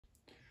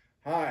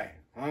Hi,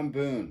 I'm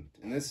Boone,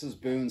 and this is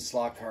Boone's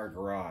Slot Car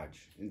Garage.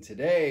 And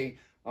today,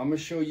 I'm going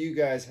to show you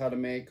guys how to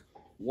make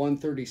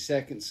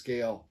 1/32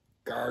 scale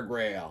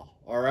guardrail.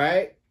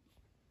 Alright?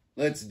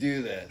 Let's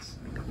do this.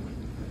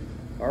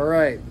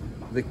 Alright,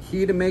 the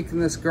key to making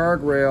this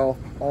guardrail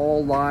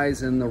all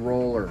lies in the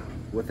roller.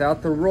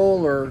 Without the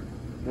roller,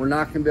 we're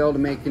not going to be able to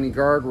make any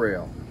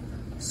guardrail.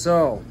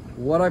 So,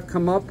 what I've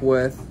come up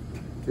with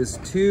is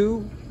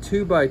two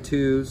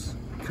 2x2s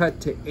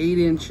cut to 8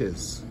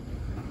 inches.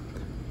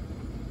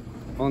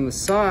 On the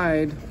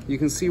side, you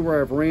can see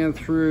where I've ran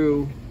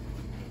through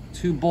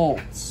 2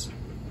 bolts.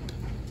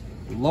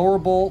 The lower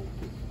bolt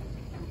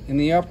and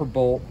the upper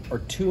bolt are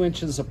 2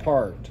 inches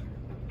apart.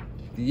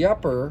 The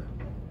upper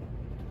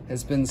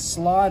has been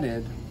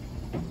slotted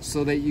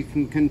so that you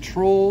can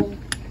control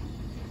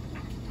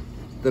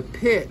the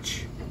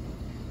pitch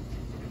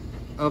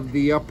of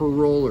the upper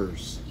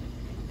rollers.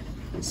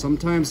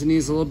 Sometimes it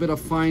needs a little bit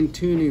of fine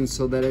tuning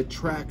so that it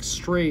tracks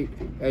straight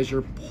as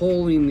you're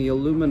pulling the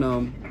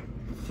aluminum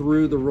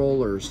through the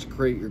rollers to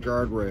create your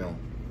guardrail.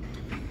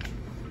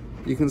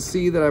 You can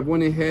see that I've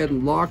went ahead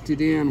and locked it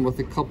in with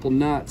a couple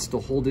nuts to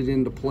hold it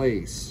into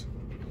place.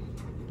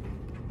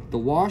 The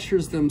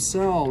washers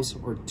themselves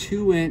are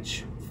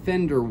 2-inch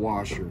fender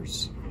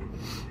washers.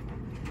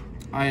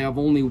 I have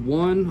only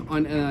one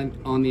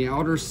on the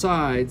outer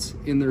sides,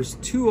 and there's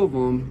 2 of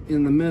them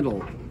in the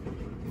middle.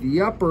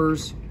 The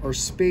uppers are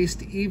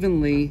spaced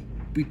evenly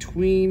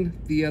between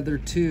the other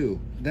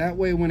 2. That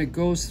way when it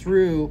goes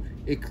through,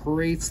 it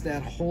creates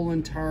that whole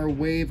entire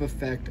wave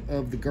effect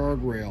of the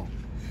guardrail.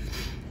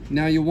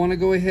 Now you want to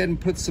go ahead and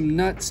put some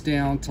nuts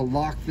down to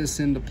lock this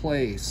into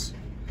place.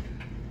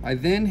 I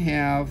then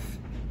have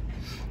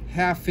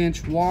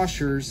 1/2-inch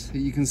washers that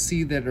you can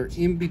see that are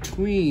in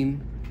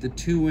between the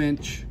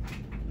 2-inch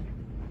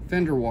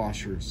fender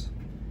washers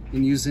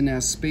and using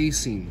as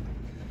spacing.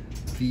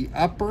 The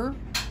upper,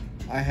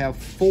 I have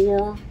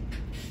 4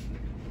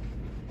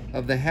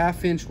 of the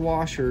 1/2-inch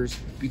washers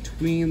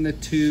between the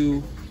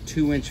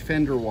 2-inch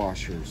fender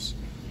washers.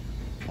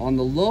 On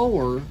the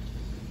lower,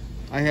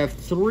 I have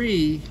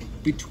 3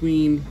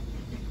 between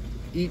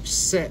each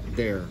set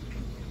there.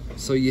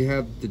 So you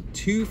have the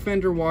 2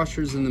 fender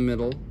washers in the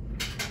middle,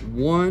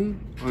 1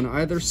 on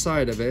either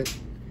side of it,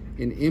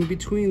 and in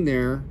between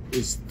there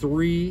is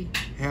 3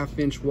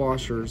 1/2-inch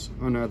washers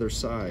on either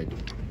side.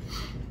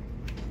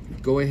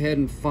 Go ahead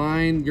and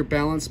find your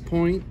balance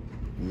point,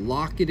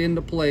 lock it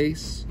into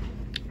place.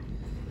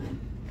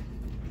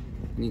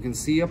 And you can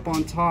see up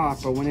on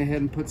top, I went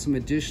ahead and put some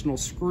additional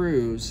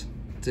screws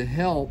to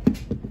help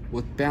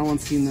with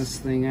balancing this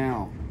thing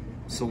out.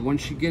 So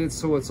once you get it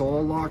so it's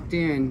all locked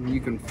in, you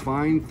can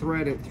fine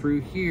thread it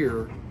through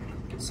here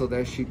so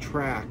that she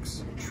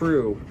tracks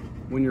true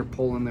when you're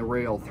pulling the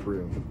rail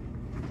through.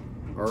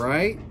 All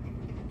right?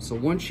 So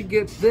once you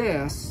get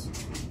this,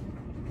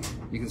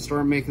 you can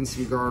start making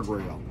some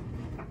guardrail.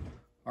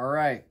 All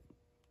right,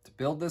 to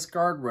build this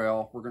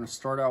guardrail, we're going to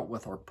start out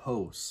with our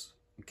posts.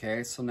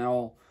 Okay, so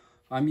now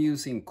I'm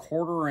using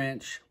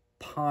 1/4-inch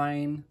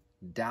pine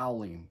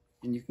doweling,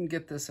 and you can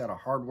get this at a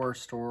hardware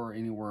store or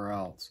anywhere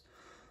else.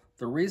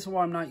 The reason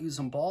why I'm not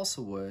using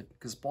balsa wood,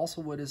 because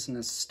balsa wood isn't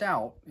as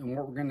stout, and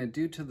what we're going to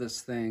do to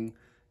this thing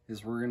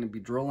is we're going to be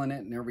drilling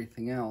it and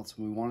everything else,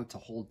 and we want it to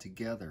hold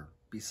together.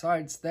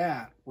 Besides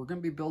that, we're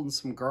going to be building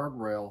some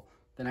guardrail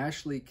that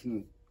actually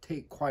can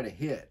take quite a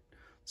hit.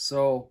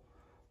 So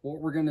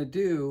what we're going to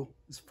do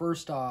is,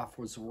 first off,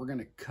 we're going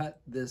to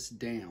cut this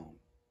down.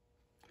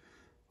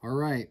 All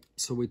right,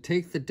 so we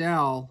take the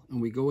dowel and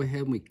we go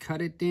ahead and we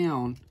cut it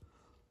down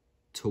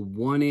to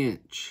 1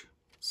 inch.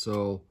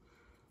 So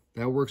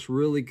that works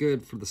really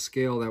good for the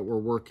scale that we're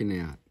working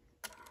at.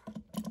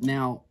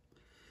 Now,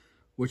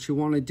 what you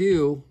want to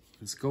do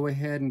is go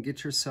ahead and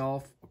get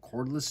yourself a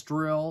cordless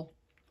drill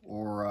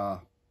or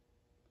a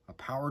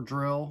power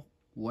drill,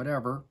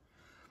 whatever.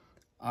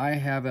 I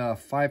have a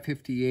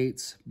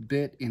 5/58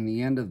 bit in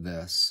the end of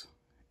this,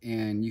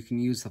 and you can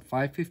use the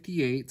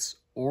 5/58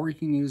 or you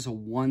can use a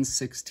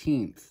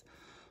 1/16.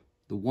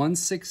 The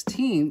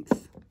 1/16,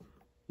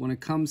 when it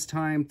comes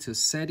time to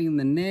setting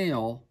the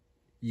nail,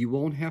 you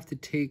won't have to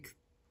take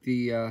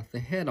the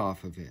head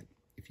off of it.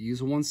 If you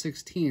use a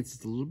 1/16,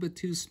 it's a little bit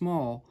too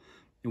small,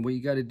 and what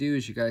you got to do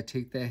is you got to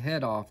take that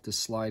head off to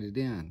slide it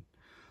in.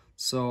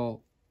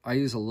 So I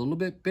use a little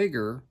bit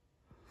bigger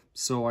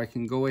so I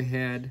can go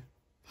ahead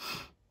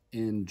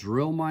and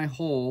drill my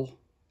hole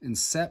and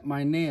set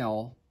my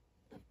nail,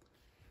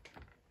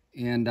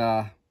 and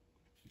it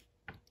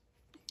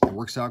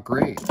works out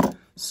great.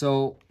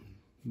 So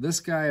this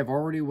guy, I've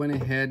already went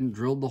ahead and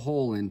drilled the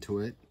hole into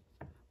it,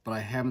 but I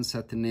haven't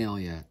set the nail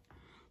yet.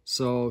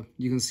 So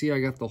you can see I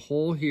got the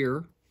hole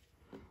here.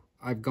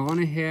 I've gone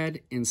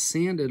ahead and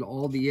sanded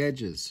all the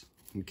edges,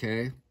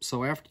 okay?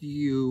 So after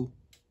you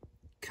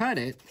cut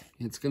it,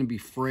 it's going to be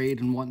frayed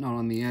and whatnot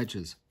on the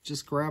edges.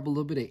 Just grab a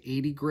little bit of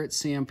 80 grit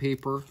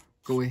sandpaper,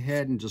 go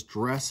ahead and just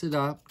dress it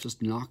up,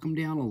 just knock them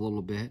down a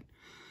little bit.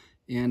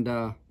 And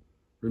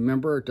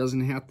remember, it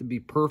doesn't have to be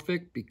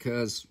perfect,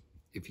 because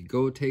if you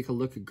go take a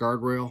look at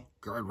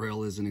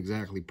guardrail isn't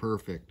exactly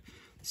perfect.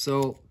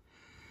 So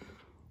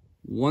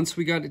once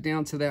we got it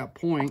down to that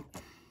point,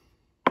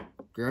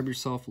 grab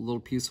yourself a little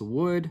piece of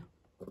wood,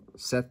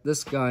 set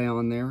this guy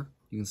on there.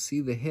 You can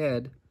see the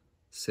head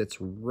sits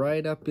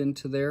right up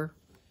into there.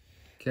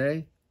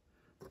 Okay,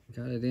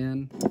 got it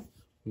in.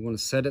 We want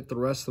to set it the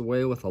rest of the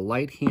way with a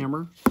light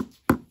hammer.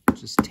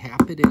 Just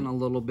tap it in a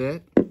little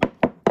bit.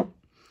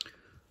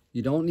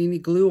 You don't need any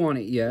glue on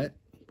it yet.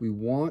 We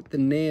want the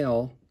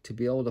nail to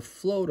be able to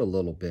float a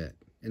little bit.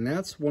 And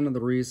that's one of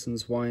the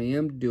reasons why I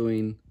am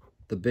doing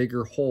the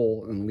bigger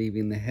hole and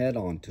leaving the head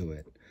onto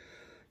it.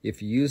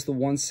 If you use the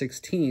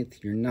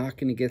 1/16, you're not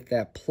going to get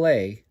that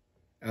play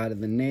out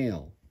of the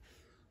nail.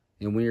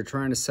 And when you're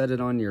trying to set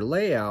it on your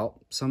layout,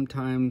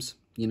 sometimes,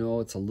 you know,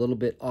 it's a little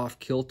bit off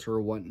kilter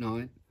or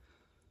whatnot.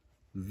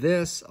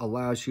 This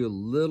allows you a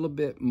little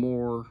bit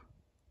more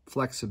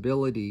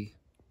flexibility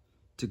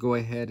to go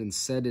ahead and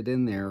set it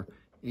in there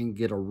and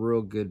get a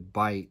real good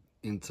bite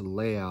into the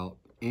layout.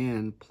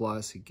 And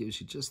plus, it gives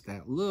you just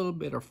that little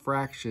bit of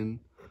fraction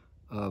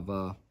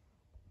of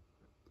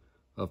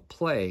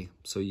play,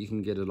 so you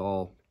can get it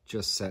all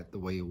just set the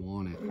way you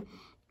want it.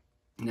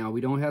 Now,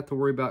 we don't have to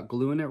worry about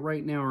gluing it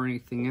right now or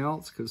anything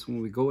else, because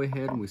when we go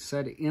ahead and we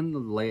set it in the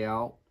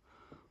layout,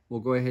 we'll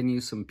go ahead and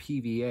use some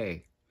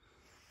PVA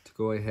to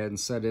go ahead and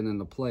set it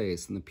into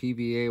place. And the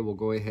PVA will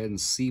go ahead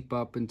and seep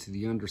up into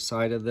the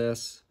underside of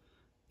this,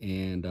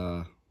 and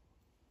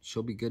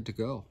she'll be good to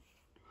go.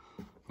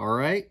 All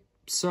right,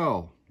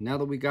 so now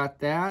that we got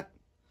that,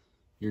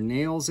 your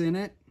nail's in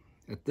it,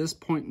 at this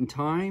point in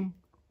time,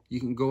 you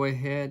can go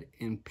ahead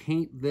and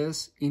paint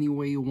this any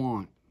way you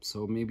want.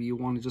 So maybe you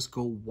want to just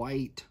go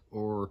white,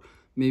 or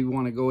maybe you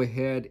want to go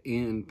ahead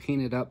and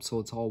paint it up so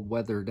it's all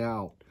weathered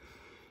out.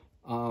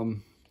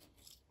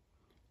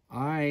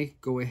 I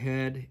go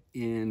ahead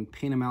and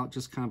paint them out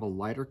just kind of a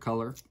lighter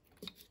color.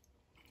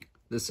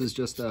 This is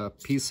just a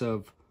piece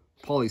of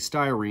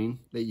polystyrene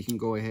that you can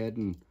go ahead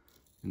and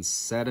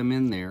set them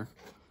in there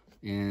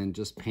and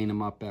just paint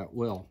them up at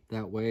will.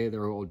 That way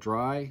they're all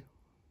dry.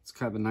 It's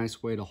kind of a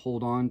nice way to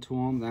hold on to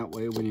them. That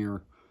way when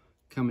you're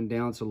coming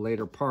down to the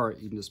later part,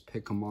 you can just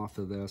pick them off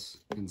of this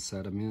and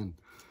set them in.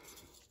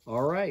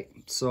 All right,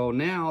 so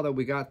now that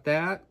we got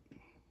that,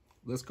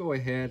 let's go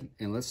ahead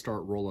and let's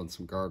start rolling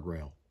some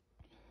guardrail.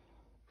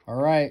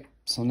 All right,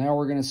 so now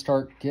we're gonna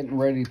start getting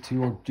ready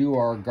to do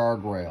our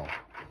guardrail.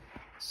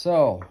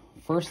 So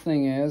first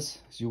thing is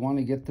you want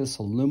to get this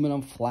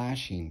aluminum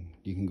flashing.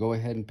 You can go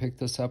ahead and pick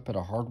this up at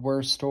a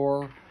hardware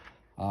store.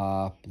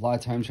 A lot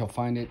of times you'll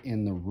find it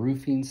in the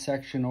roofing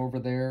section over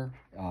there.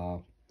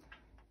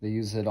 They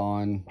use it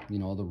on, you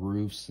know, the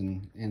roofs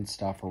and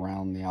stuff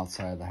around the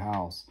outside of the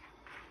house.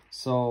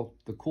 So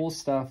the cool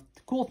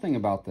thing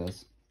about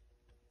this,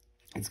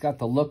 it's got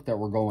the look that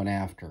we're going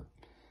after.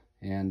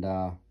 And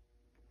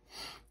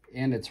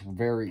it's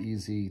very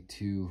easy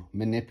to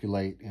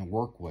manipulate and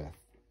work with.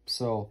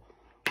 So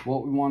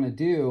what we want to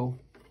do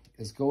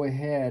is go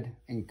ahead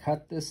and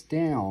cut this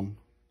down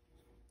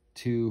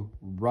to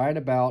right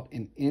about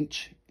 1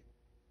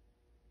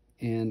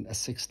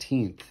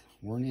 1/16.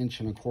 We're 1 1/4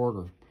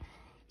 inches.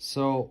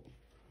 So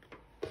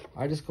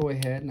I just go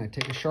ahead and I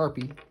take a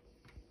Sharpie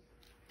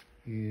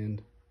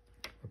and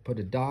I put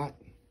a dot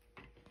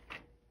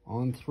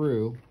on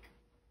through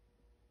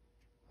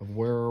of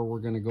where we're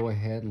going to go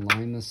ahead and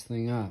line this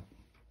thing up.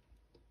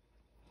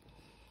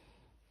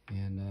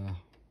 And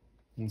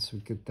once we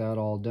get that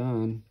all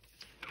done,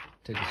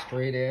 take a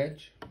straight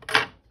edge,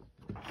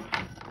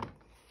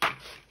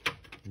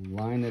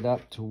 line it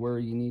up to where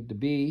you need to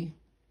be.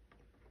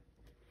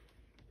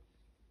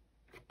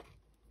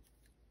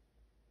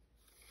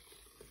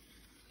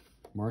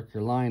 Mark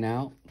your line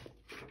out.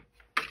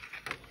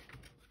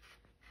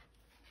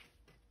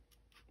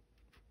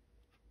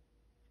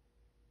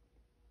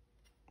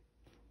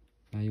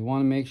 Now you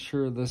want to make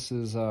sure this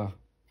is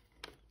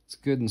it's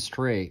good and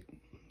straight.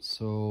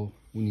 So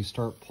when you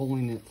start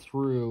pulling it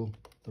through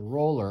the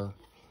roller,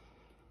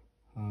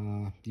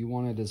 you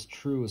want it as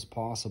true as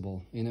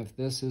possible. And if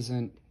this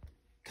isn't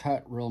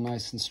cut real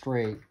nice and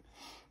straight,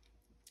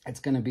 it's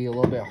going to be a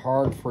little bit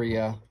hard for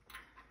you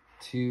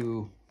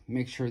to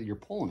make sure that you're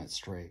pulling it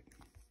straight.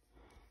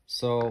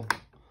 So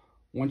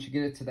once you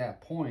get it to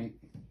that point,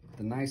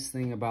 the nice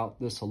thing about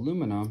this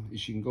aluminum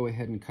is you can go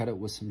ahead and cut it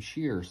with some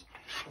shears.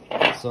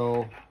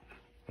 So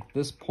at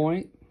this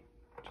point,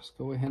 just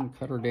go ahead and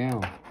cut her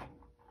down.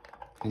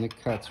 And it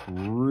cuts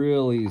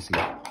real easy.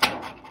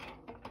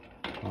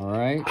 All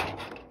right,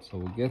 so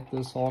we'll get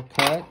this all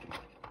cut.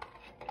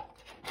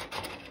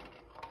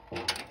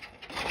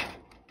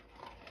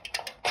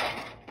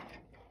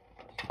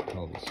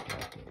 Probably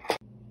stop it.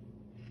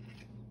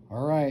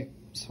 All right,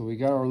 so we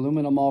got our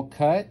aluminum all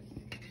cut.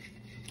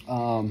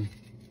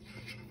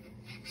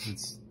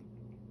 It's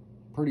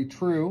pretty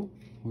true.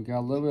 We got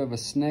a little bit of a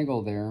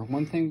snaggle there.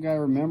 One thing you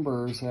gotta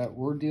remember is that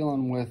we're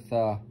dealing with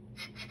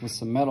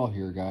some metal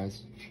here,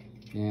 guys,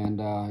 and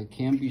it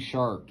can be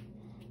sharp.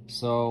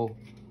 So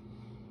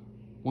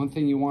one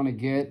thing you want to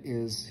get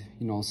is,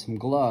 you know, some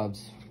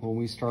gloves when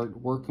we start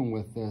working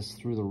with this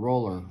through the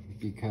roller,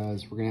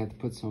 because we're gonna have to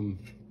put some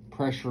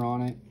pressure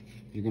on it.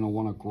 You're gonna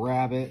wanna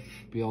grab it,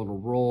 be able to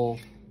roll,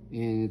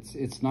 and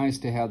it's nice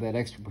to have that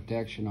extra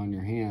protection on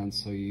your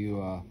hands so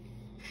you're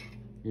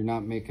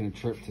not making a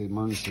trip to the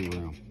emergency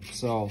room.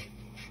 So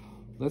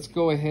let's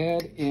go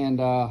ahead and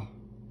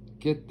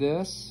get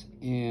this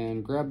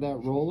and grab that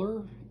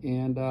roller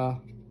and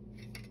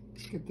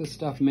let's get this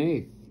stuff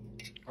made.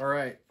 All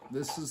right,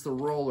 this is the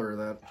roller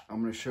that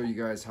I'm gonna show you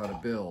guys how to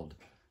build.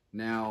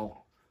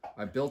 Now,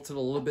 I built it a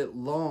little bit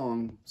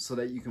long so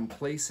that you can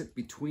place it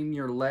between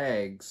your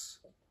legs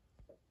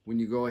when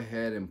you go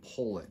ahead and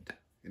pull it.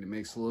 And it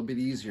makes it a little bit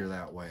easier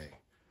that way.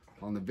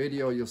 On the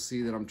video, you'll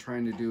see that I'm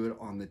trying to do it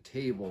on the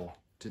table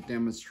to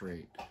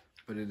demonstrate,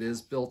 but it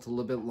is built a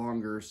little bit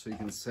longer so you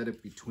can set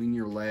it between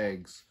your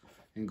legs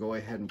and go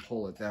ahead and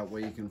pull it. That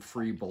way you can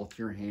free both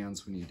your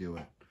hands when you do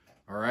it.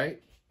 All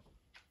right?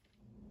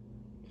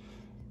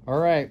 All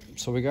right,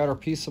 so we got our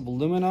piece of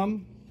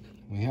aluminum.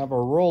 We have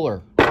our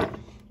roller.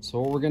 So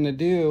what we're gonna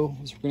do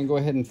is we're gonna go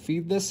ahead and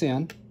feed this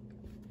in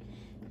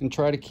and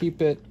try to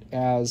keep it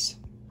as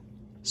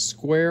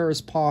square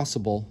as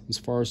possible as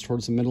far as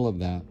towards the middle of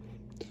that.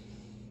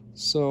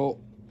 So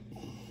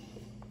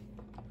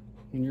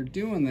when you're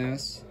doing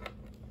this,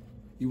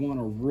 you want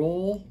to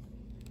roll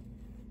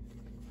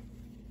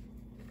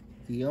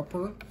the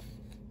upper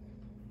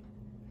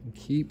and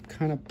keep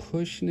kind of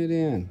pushing it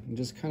in and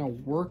just kind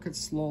of work it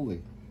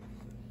slowly.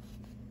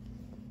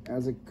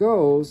 As it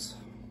goes,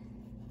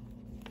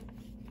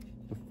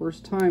 the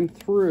first time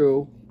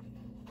through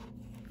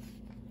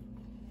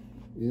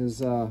is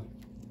the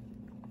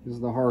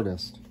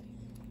hardest.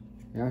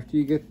 After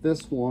you get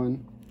this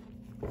one,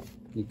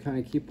 you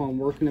kind of keep on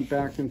working it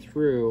back and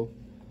through,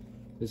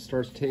 it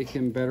starts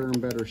taking better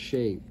and better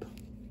shape.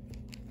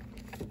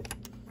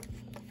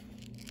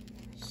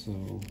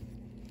 So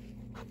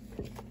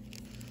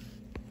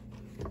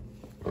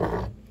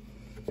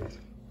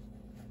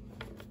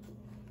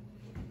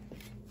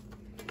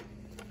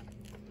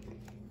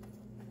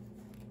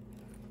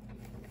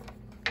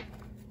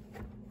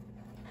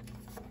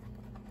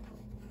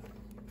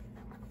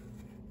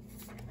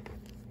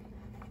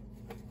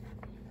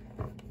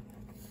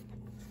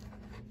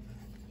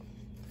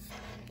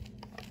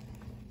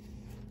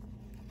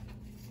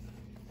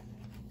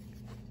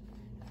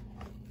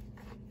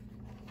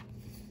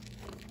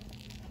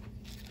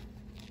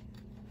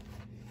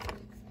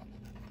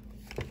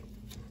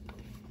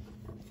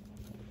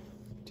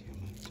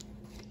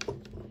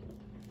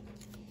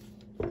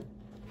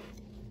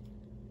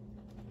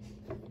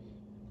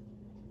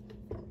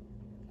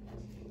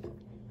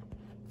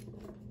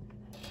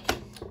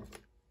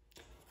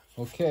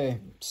okay,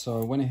 so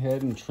I went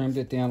ahead and trimmed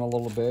it down a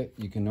little bit.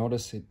 You can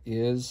notice it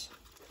is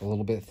a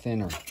little bit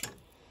thinner.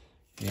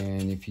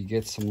 And if you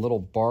get some little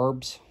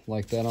barbs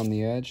like that on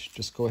the edge,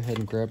 just go ahead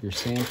and grab your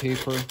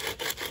sandpaper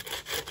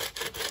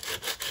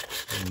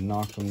and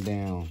knock them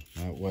down.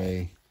 That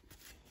way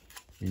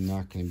you're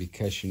not going to be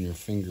catching your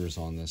fingers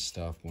on this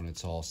stuff when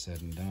it's all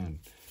said and done.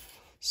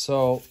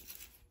 So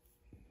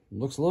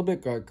looks a little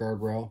bit like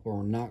guardrail, but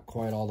we're not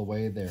quite all the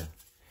way there.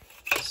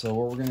 So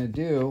what we're going to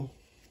do,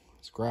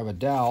 let's grab a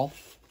dowel,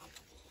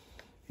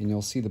 and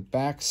you'll see the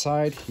back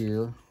side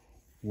here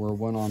where it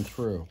went on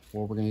through.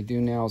 What we're going to do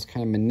now is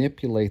kind of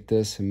manipulate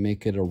this and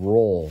make it a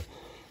roll.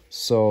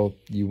 So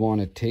you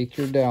want to take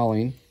your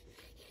doweling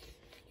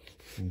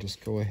and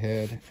just go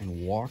ahead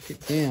and walk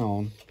it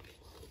down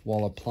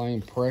while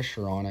applying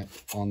pressure on it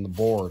on the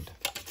board.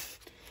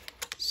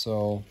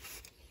 So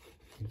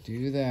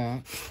do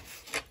that.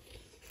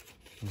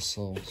 This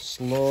will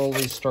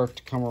slowly start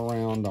to come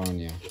around on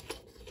you.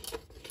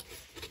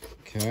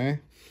 Okay.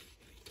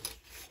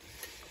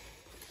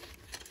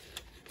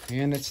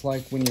 And it's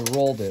like when you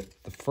rolled it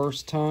the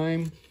first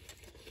time,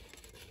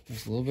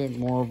 it's a little bit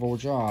more of a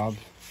job.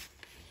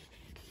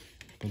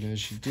 But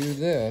as you do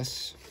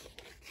this,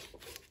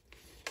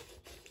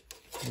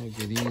 it'll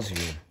get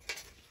easier.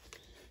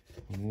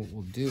 And what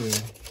we'll do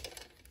is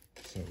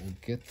that we'll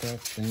get that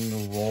thing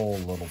to roll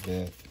a little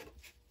bit.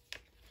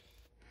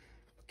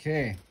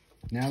 Okay,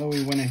 now that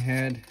we went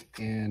ahead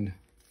and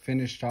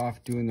finished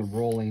off doing the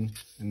rolling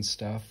and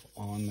stuff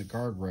on the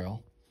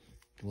guardrail,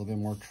 a little bit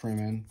more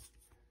trimming,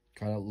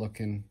 got it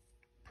looking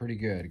pretty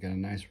good. Got a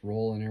nice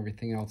roll and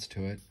everything else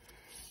to it.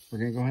 We're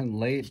gonna go ahead and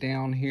lay it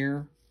down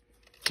here,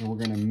 and we're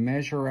gonna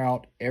measure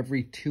out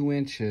every 2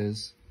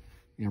 inches,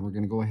 and we're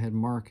gonna go ahead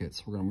and mark it.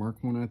 So we're gonna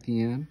mark one at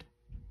the end,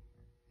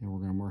 and we're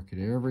gonna mark it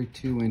every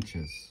 2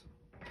 inches.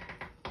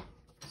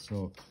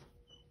 So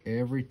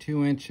every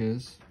 2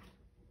 inches,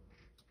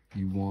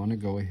 you wanna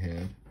go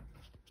ahead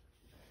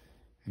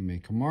and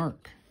make a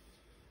mark.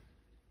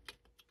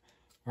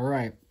 All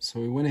right, so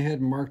we went ahead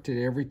and marked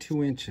it every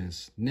 2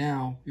 inches.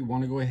 Now we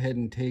want to go ahead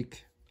and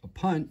take a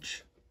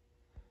punch,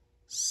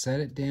 set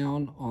it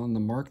down on the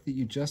mark that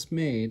you just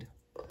made,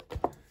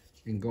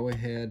 and go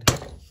ahead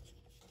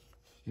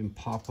and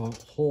pop a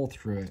hole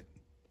through it.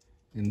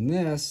 And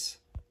this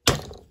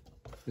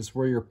is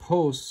where your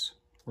posts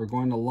are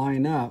going to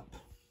line up.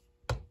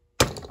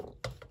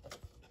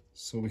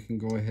 so we can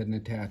go ahead and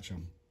attach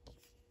them.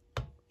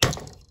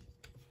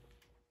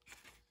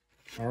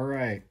 All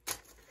right,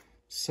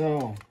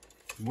 so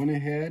went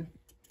ahead,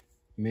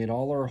 made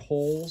all our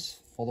holes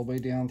all the way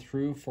down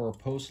through for our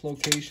post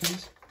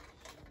locations.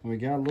 And we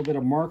got a little bit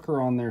of marker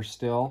on there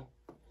still,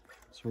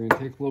 so we're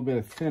gonna take a little bit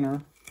of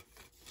thinner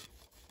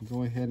and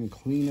go ahead and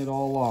clean it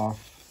all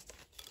off.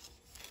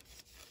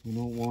 We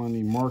don't want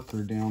any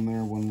marker down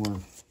there when we're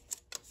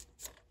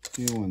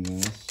doing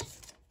this.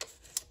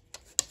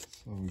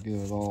 So we get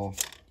it all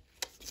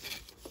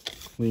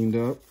cleaned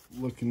up,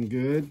 looking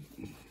good.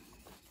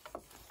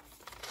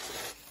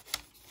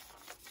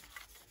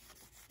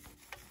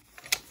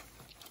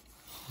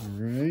 All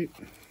right,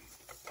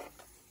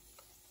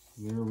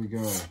 there we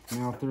go.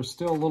 Now, if there's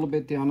still a little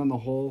bit down in the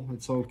hole,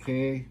 it's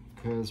okay,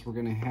 because we're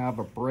gonna have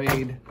a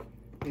braid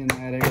in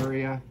that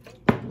area,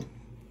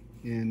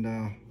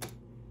 and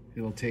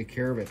it'll take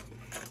care of it.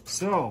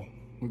 So,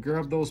 we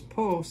grab those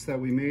posts that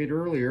we made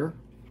earlier,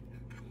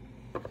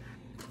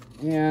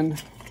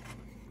 and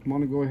I'm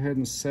gonna go ahead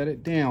and set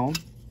it down.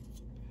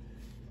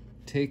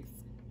 Take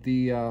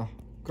the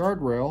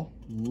guardrail,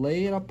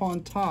 lay it up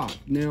on top.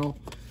 Now,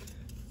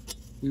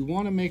 we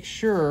want to make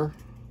sure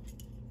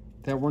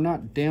that we're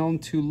not down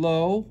too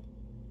low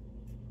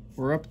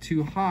or up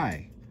too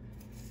high.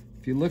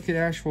 If you look at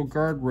actual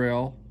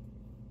guardrail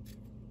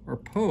or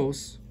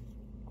posts,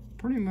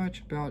 pretty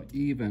much about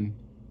even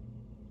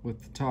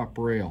with the top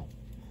rail.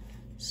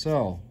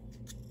 So,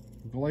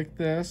 go like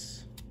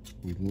this.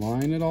 We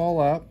line it all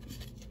up.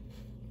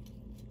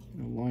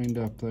 Lined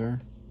up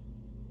there.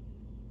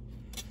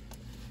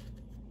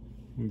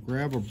 We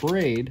grab a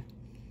braid.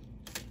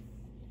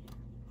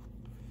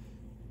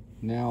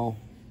 Now,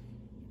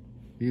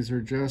 these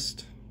are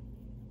just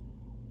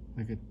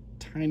like a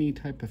tiny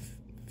type of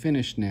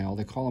finish nail.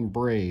 They call them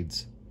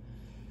braids.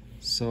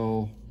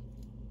 So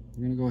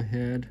we're gonna go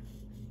ahead,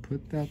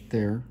 put that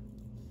there,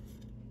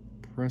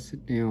 press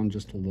it down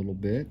just a little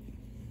bit,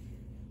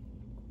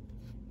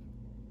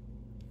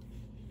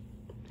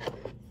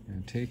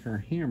 and take our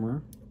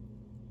hammer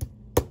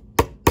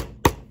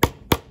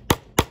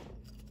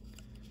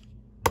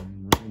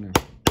and we're gonna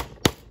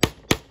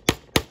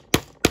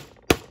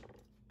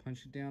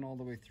punch it down all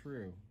the way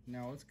through.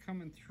 Now it's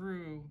coming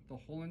through the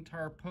whole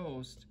entire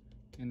post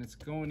and it's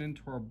going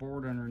into our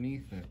board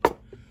underneath it.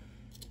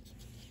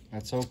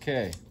 That's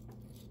okay.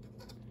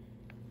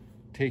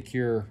 Take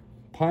your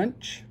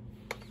punch,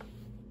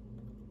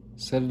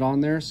 set it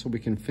on there so we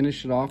can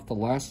finish it off the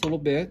last little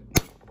bit.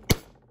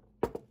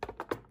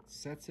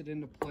 Sets it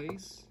into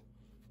place.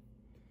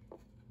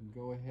 And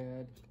go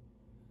ahead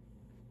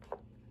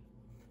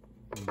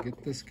and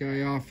get this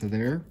guy off of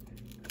there.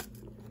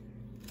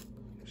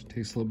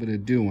 Takes a little bit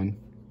of doing.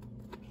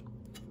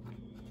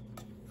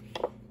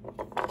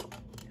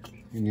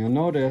 And you'll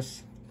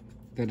notice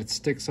that it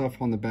sticks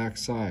up on the back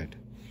side.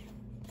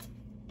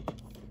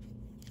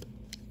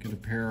 Get a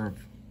pair of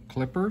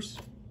clippers.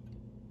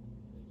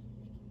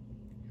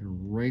 You're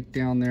right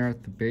down there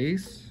at the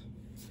base.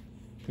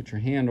 Put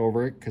your hand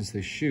over it because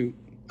they shoot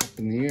up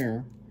in the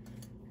air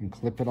and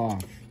clip it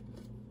off.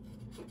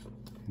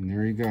 And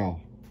there you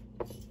go.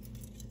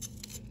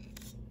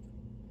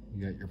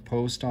 You got your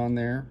post on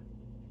there.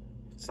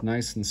 It's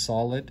nice and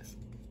solid.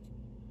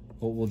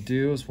 What we'll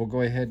do is we'll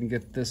go ahead and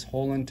get this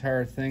whole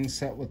entire thing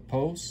set with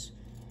posts.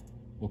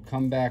 We'll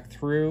come back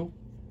through,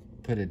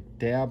 put a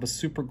dab of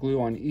super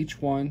glue on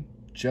each one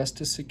just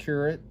to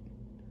secure it.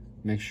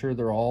 Make sure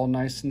they're all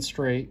nice and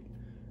straight,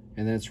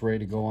 and then it's ready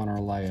to go on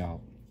our layout.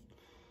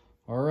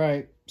 All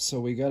right, so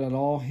we got it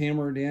all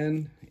hammered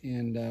in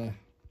and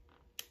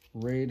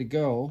ready to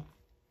go.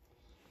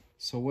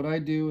 So what I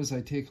do is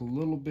I take a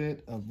little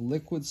bit of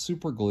liquid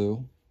super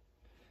glue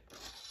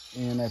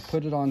and I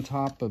put it on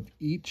top of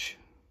each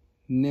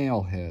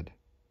nail head.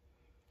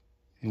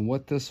 And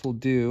what this will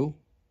do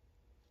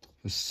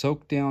is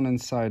soak down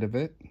inside of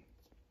it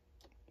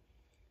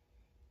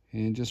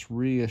and just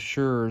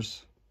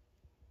reassures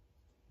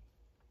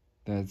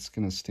that it's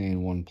going to stay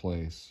in one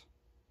place.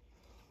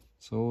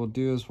 So what we'll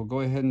do is we'll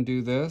go ahead and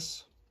do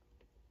this.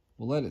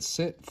 We'll let it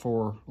sit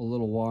for a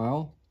little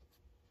while.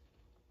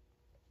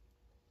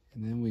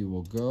 And then we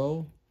will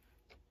go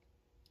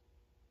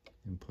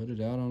and put it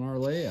out on our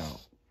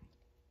layout.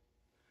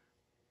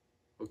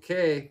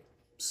 Okay,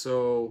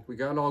 so we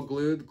got it all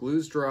glued. The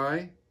glue's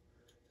dry.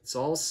 It's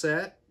all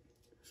set.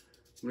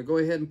 I'm gonna go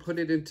ahead and put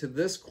it into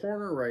this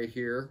corner right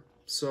here.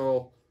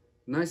 So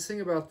nice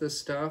thing about this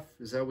stuff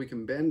is that we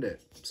can bend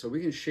it. So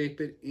we can shape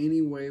it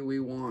any way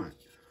we want.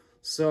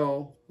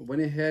 So I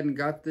went ahead and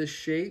got this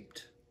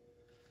shaped.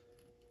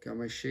 Got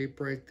my shape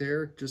right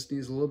there. Just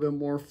needs a little bit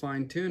more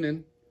fine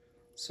tuning.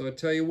 So I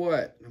tell you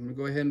what, I'm gonna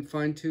go ahead and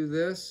fine tune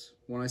this.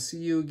 When I see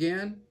you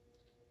again,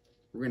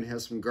 we're gonna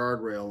have some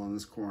guardrail on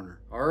this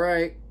corner. All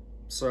right,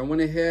 so I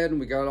went ahead and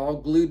we got it all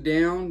glued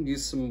down,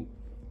 used some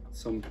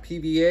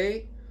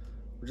PVA.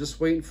 We're just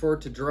waiting for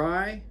it to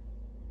dry.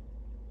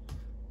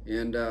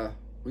 And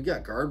we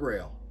got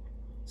guardrail.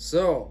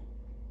 So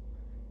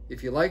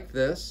if you like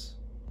this,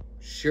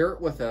 share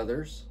it with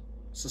others,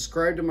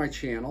 subscribe to my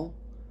channel,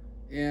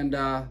 and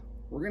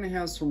we're gonna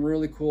have some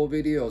really cool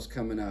videos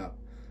coming up.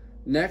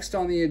 Next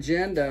on the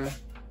agenda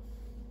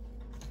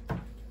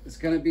is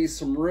gonna be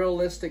some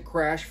realistic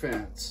crash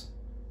fence.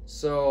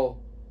 So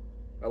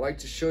I like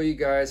to show you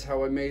guys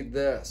how I made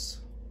this.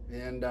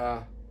 And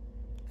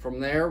from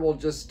there, we'll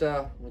just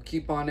we'll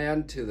keep on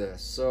adding to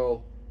this.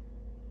 So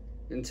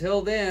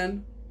until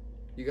then,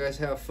 you guys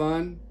have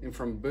fun. And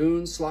from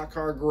Boone's Slot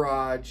Car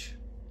Garage,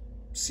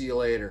 see you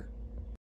later.